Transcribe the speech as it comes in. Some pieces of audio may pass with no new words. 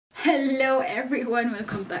Hello everyone,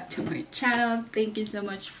 welcome back to my channel. Thank you so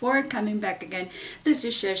much for coming back again. This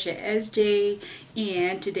is SHASHASJ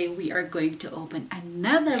and today we are going to open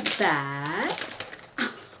another bag.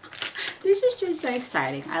 This is just so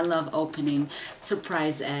exciting. I love opening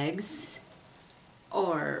surprise eggs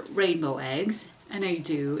or rainbow eggs, and I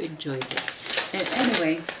do enjoy it. And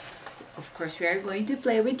anyway, of course we are going to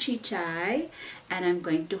play with Chichai, and I'm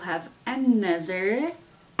going to have another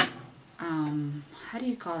how do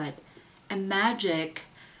you call it, a magic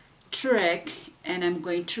trick, and I'm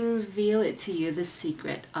going to reveal it to you, the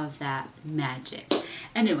secret of that magic.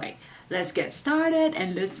 Anyway, let's get started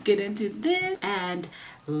and let's get into this and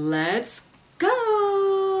let's go.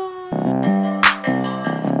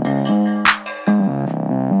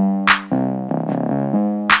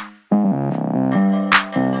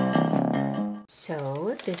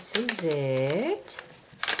 So this is it.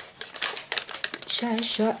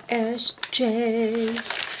 SHASHASJ.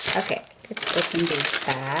 Okay, let's open this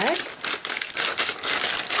bag.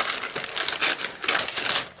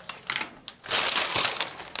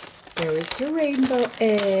 There is the rainbow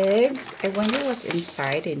eggs. I wonder what's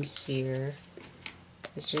inside in here.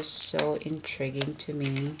 It's just so intriguing to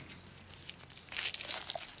me.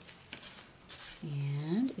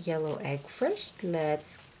 And yellow egg first.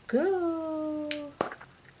 Let's go.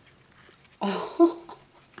 Oh.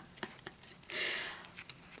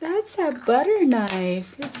 That's a butter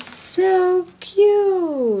knife. It's so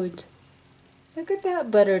cute. Look at that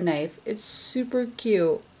butter knife. It's super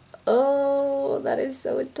cute. Oh, that is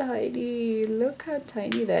so tiny. Look how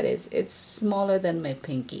tiny that is. It's smaller than my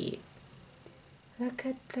pinky. Look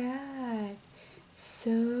at that.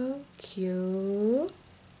 So cute.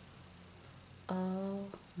 Oh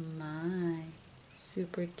my.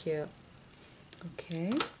 Super cute.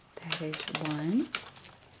 Okay, that is one.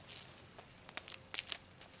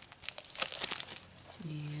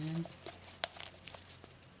 And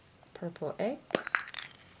purple egg.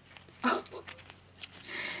 Oh,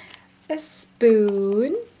 a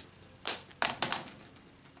spoon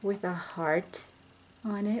with a heart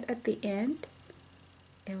on it at the end.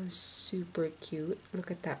 It was super cute. Look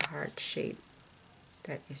at that heart shape.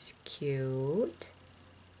 That is cute.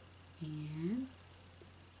 And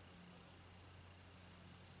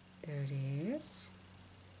there it is.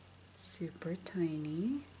 Super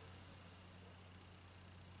tiny.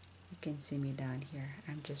 You can see me down here.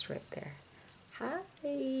 I'm just right there. Hi.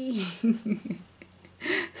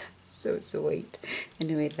 So sweet.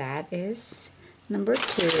 Anyway, that is number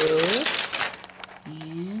 2.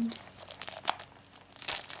 And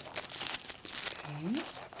okay,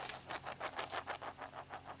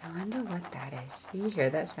 I wonder what that is. Do you hear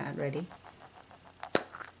that sound? Ready?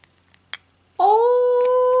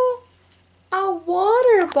 Oh, a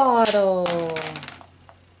water bottle.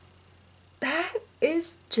 That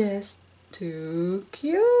is just too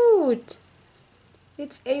cute.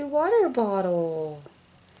 It's a water bottle.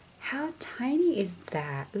 How tiny is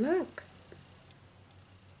that? Look.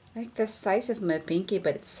 Like the size of my pinky,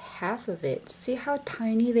 but it's half of it. See how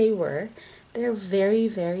tiny they were? They're very,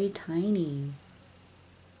 very tiny.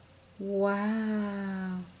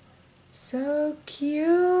 Wow. So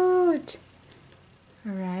cute.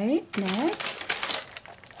 Alright, next.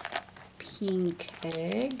 Pink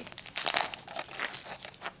egg.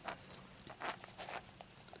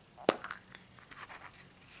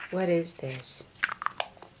 What is this?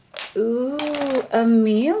 Ooh, a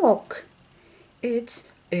milk. It's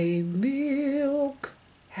a milk.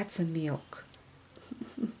 That's a milk.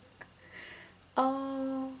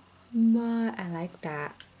 Oh my, I like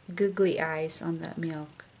that. Googly eyes on that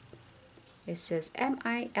milk. It says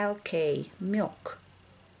M-I-L-K, milk.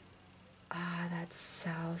 Ah, that's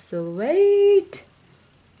so sweet.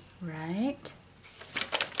 Right?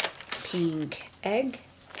 Pink egg.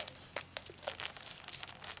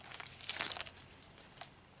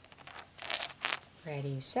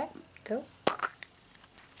 Ready, set, go.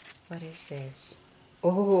 What is this?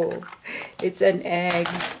 Oh, it's an egg.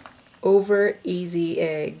 Over easy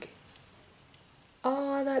egg.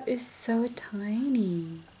 Oh, that is so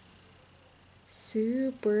tiny.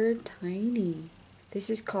 Super tiny.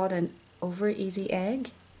 This is called an over easy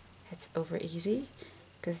egg. It's over easy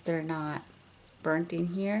because they're not burnt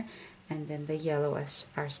in here, and then the yellows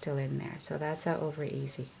are still in there. So that's a over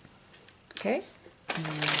easy. Okay.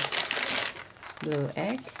 Blue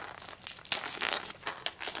egg.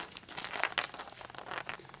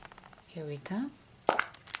 Here we come.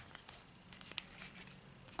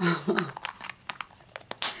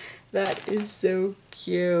 That is so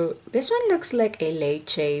cute. This one looks like a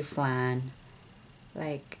leche flan.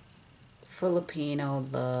 Like Filipino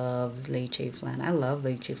loves leche flan. I love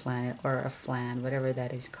leche flan or a flan, whatever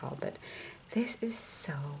that is called. But this is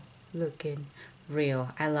so looking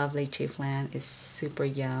real. I love leche flan. It's super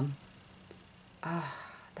yum. Ah,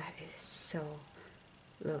 that is so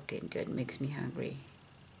looking good. Makes me hungry.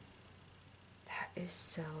 That is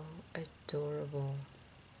so adorable.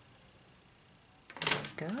 There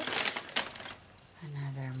we go.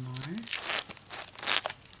 Another more.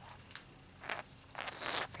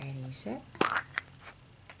 Ready, set.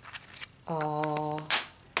 Oh,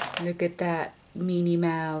 look at that Minnie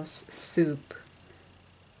Mouse soup.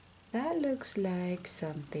 That looks like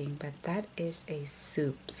something, but that is a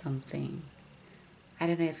soup something. I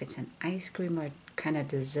don't know if it's an ice cream or kind of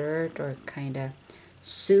dessert or kind of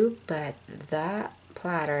soup, but that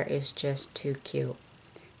platter is just too cute.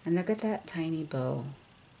 And look at that tiny bow.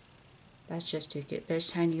 That's just too cute.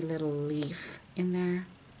 There's tiny little leaf in there.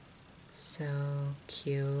 So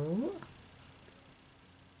cute.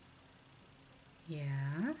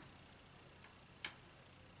 Yeah.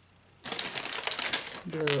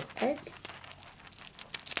 Blue egg.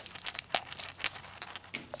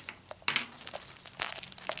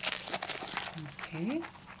 Okay.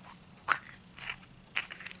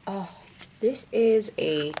 Oh, this is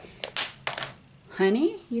a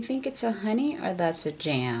honey. You think it's a honey or that's a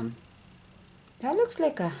jam? That looks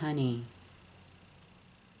like a honey.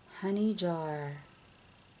 Honey jar.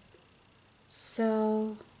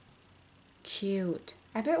 So cute.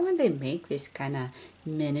 I bet when they make this kind of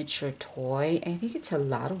miniature toy, I think it's a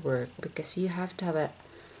lot of work because you have to have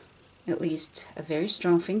at least a very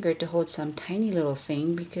strong finger to hold some tiny little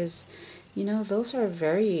thing because you know those are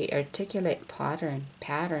very articulate pattern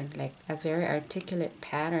like a very articulate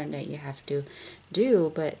pattern that you have to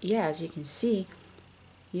do. But yeah, as you can see,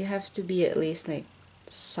 you have to be at least like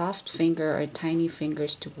soft finger or tiny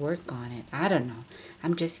fingers to work on it. I don't know,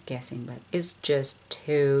 I'm just guessing, but it's just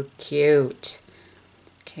too cute.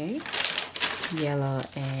 Okay, yellow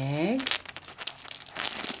egg.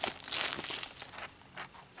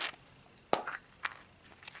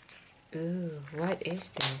 Ooh, what is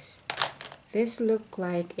this? This looks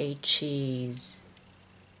like a cheese.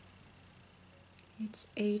 It's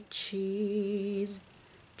a cheese.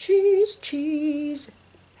 Cheese, cheese.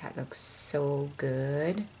 That looks so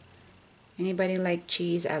good. Anybody like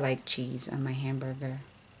cheese? I like cheese on my hamburger.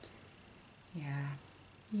 Yeah.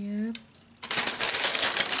 Yep.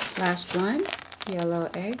 Last one. Yellow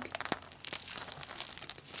egg.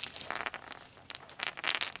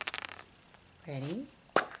 Ready?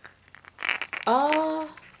 Oh,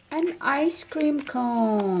 an ice cream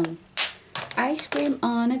cone. Ice cream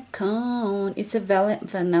on a cone. It's a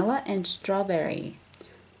vanilla and strawberry.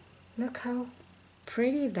 Look how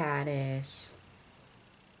pretty that is.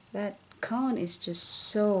 That cone is just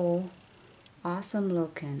so awesome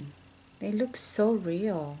looking. They look so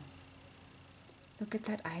real. Look at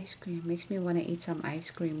that ice cream. Makes me want to eat some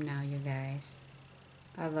ice cream now, you guys.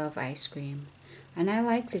 I love ice cream. And I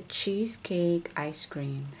like the cheesecake ice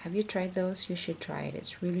cream. Have you tried those? You should try it.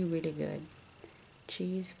 It's really, really good.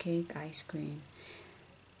 Cheesecake ice cream.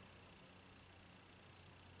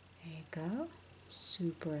 There you go.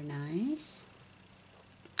 Super nice.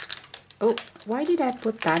 Oh, why did I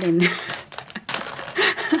put that in there?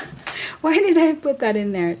 Why did I put that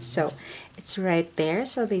in there? So it's right there.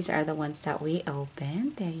 So these are the ones that we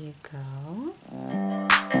opened. There you go.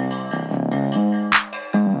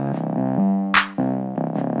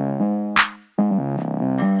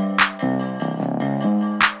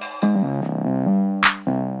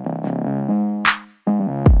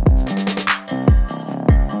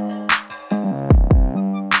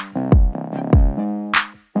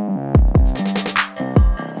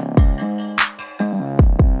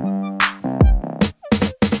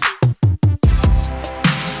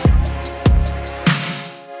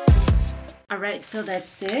 Alright, so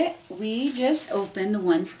that's it. We just opened the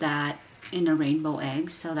ones that in a rainbow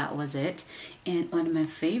eggs, so that was it. And one of my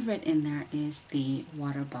favorite in there is the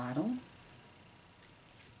water bottle.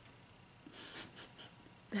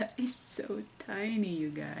 That is so tiny, you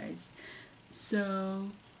guys. So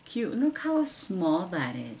cute. Look how small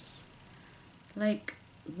that is. Like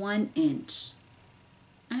 1 inch.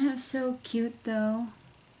 So cute though.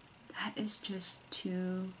 That is just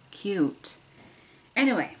too cute.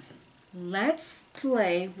 Anyway, let's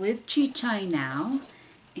play with Chichay now.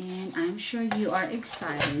 And I'm sure you are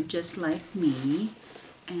excited just like me.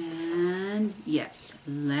 And yes,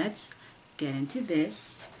 let's get into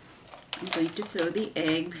this. I'm going to throw the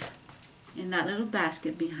egg in that little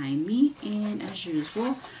basket behind me. And as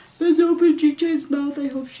usual, let's open Chichay's mouth. I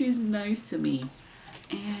hope she's nice to me.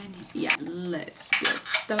 And yeah, let's get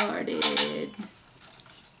started.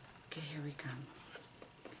 Okay, here we come.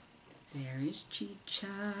 There is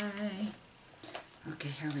Chichai. Okay,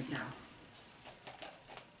 here we go.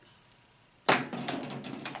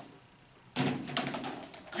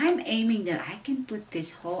 I'm aiming that I can put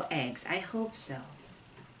this whole eggs. I hope so.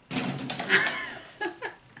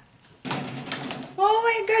 Oh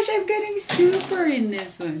my gosh, I'm getting super in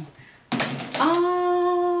this one.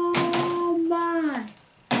 Oh my.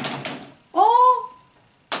 Oh,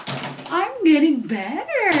 I'm getting better.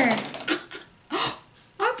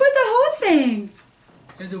 I put the whole thing.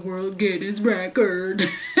 It's a World Guinness record.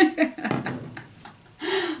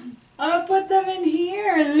 I put them in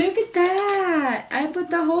here. Look at that. I put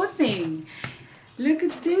the whole thing. Look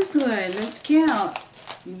at this one. Let's count.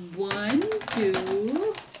 1, 2,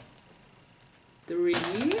 3,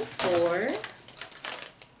 4,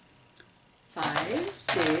 5,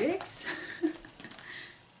 6,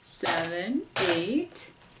 7,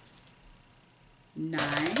 8, 9,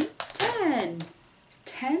 10.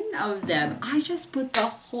 10 of them. I just put the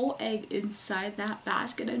whole egg inside that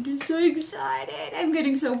basket. I'm just so excited. I'm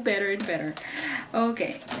getting so better and better.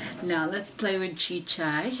 Okay, now let's play with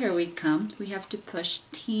Chichai. Here we come. We have to push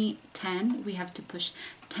 10. We have to push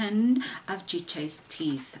 10 of Chichai's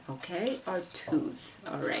teeth, okay? Or tooth.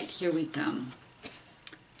 All right, here we come.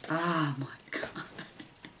 Oh my God.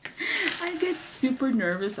 I get super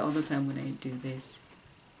nervous all the time when I do this.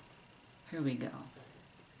 Here we go.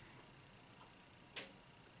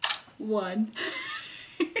 1,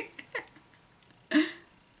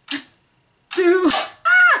 2.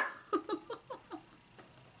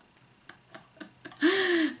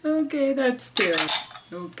 Okay, that's 2.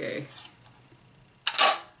 Okay.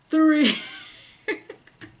 3.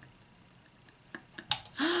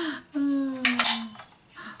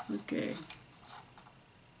 Okay.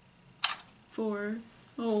 4.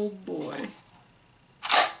 Oh boy.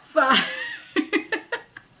 5.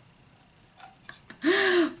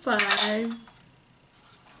 5,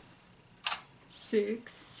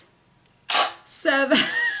 6, 7,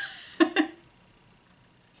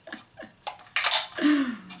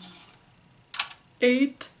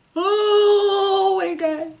 8. Oh my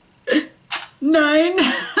God. 9.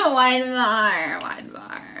 One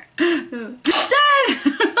more. 10.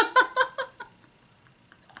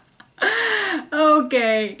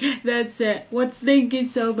 Okay, that's it. Well, thank you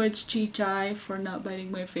so much, Chichai, for not biting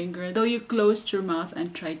my finger. Though you closed your mouth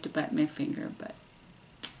and tried to bite my finger, but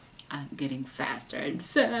I'm getting faster and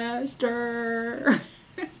faster.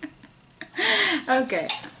 Okay,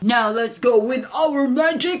 now let's go with our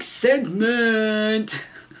magic segment.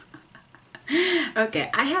 Okay,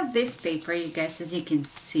 I have this paper, you guys, as you can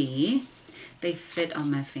see. They fit on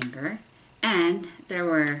my finger. And there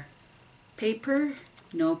were paper,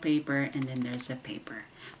 no paper, and then there's a paper.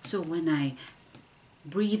 So when I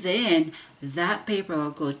breathe in, that paper will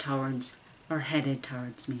go towards or headed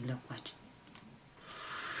towards me. Look, watch.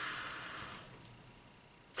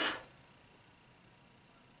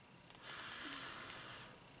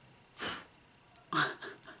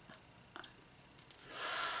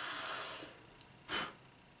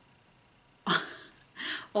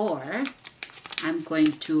 Or I'm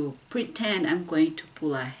going to pretend I'm going to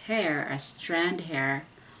pull a hair, a strand hair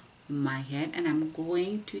on my head, and I'm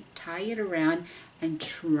going to tie it around and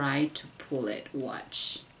try to pull it.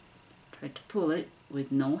 Watch. Try to pull it with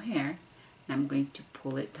no hair, and I'm going to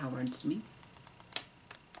pull it towards me.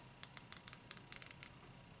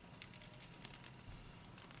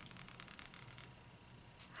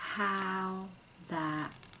 How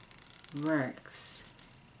that works.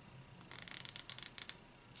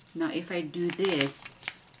 Now if I do this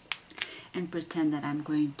and pretend that I'm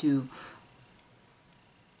going to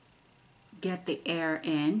get the air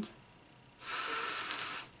in,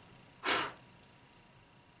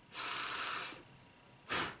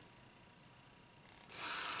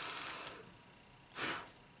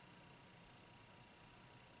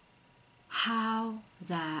 how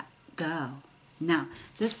that go? Now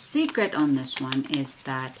the secret on this one is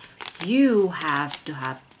that you have to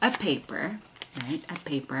have a paper, right? A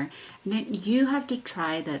paper, and then you have to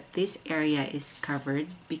try that this area is covered,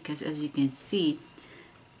 because as you can see,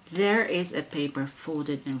 there is a paper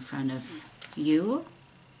folded in front of you.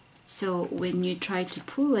 So when you try to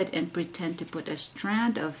pull it and pretend to put a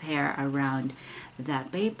strand of hair around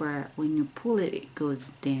that paper, when you pull it, it goes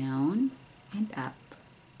down and up,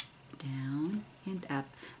 down and up.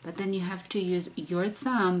 But then you have to use your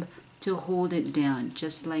thumb to hold it down,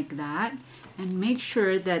 just like that. And make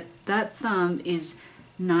sure that that thumb is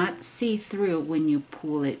not see-through when you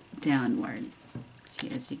pull it downward. See,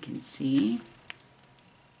 as you can see.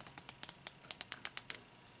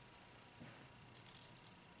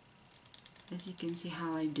 As you can see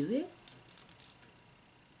how I do it.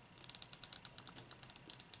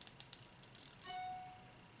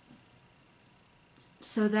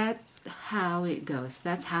 So that's how it goes.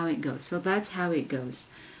 That's how it goes. So that's how it goes.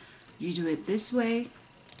 You do it this way,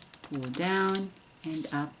 pull down and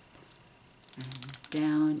up, and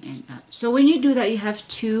down and up. So when you do that, you have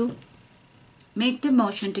to make the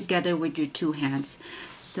motion together with your two hands.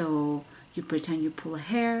 So you pretend you pull a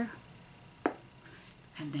hair,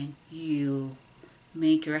 and then you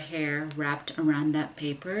make your hair wrapped around that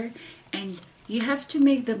paper, and you have to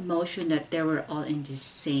make the motion that they were all in the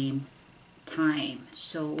same time.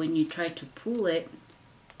 So when you try to pull it,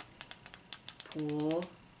 pull,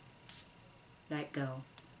 let go,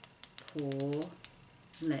 pull,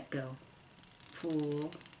 let go,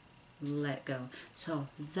 pull, let go. So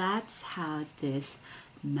that's how this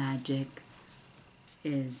magic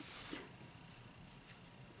is,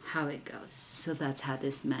 how it goes. So that's how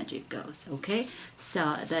this magic goes. Okay,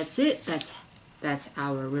 so that's it. That's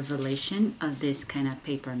our revelation of this kind of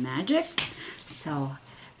paper magic. So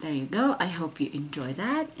there you go. I hope you enjoy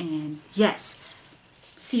that, and yes,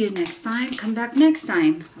 see you next time. Come back next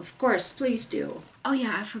time, of course, please do. Oh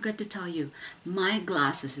yeah, I forgot to tell you, my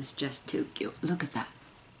glasses is just too cute. Look at that,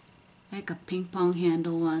 like a ping pong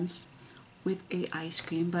handle ones with a ice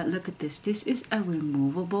cream. But look at this, this is a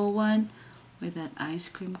removable one with that ice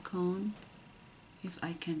cream cone, if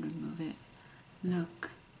I can remove it. Look,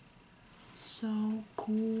 so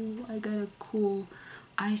cool. I got a cool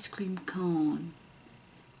ice cream cone.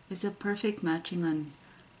 It's a perfect matching on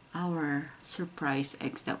our surprise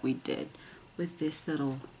eggs that we did with this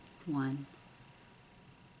little one.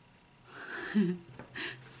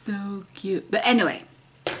 So cute. But anyway,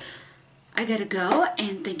 I gotta go,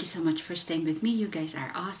 and thank you so much for staying with me. You guys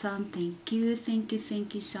are awesome. Thank you, thank you,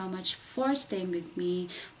 thank you so much for staying with me.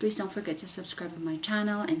 Please don't forget to subscribe to my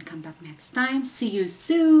channel and come back next time. See you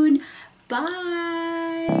soon.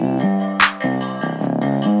 Bye.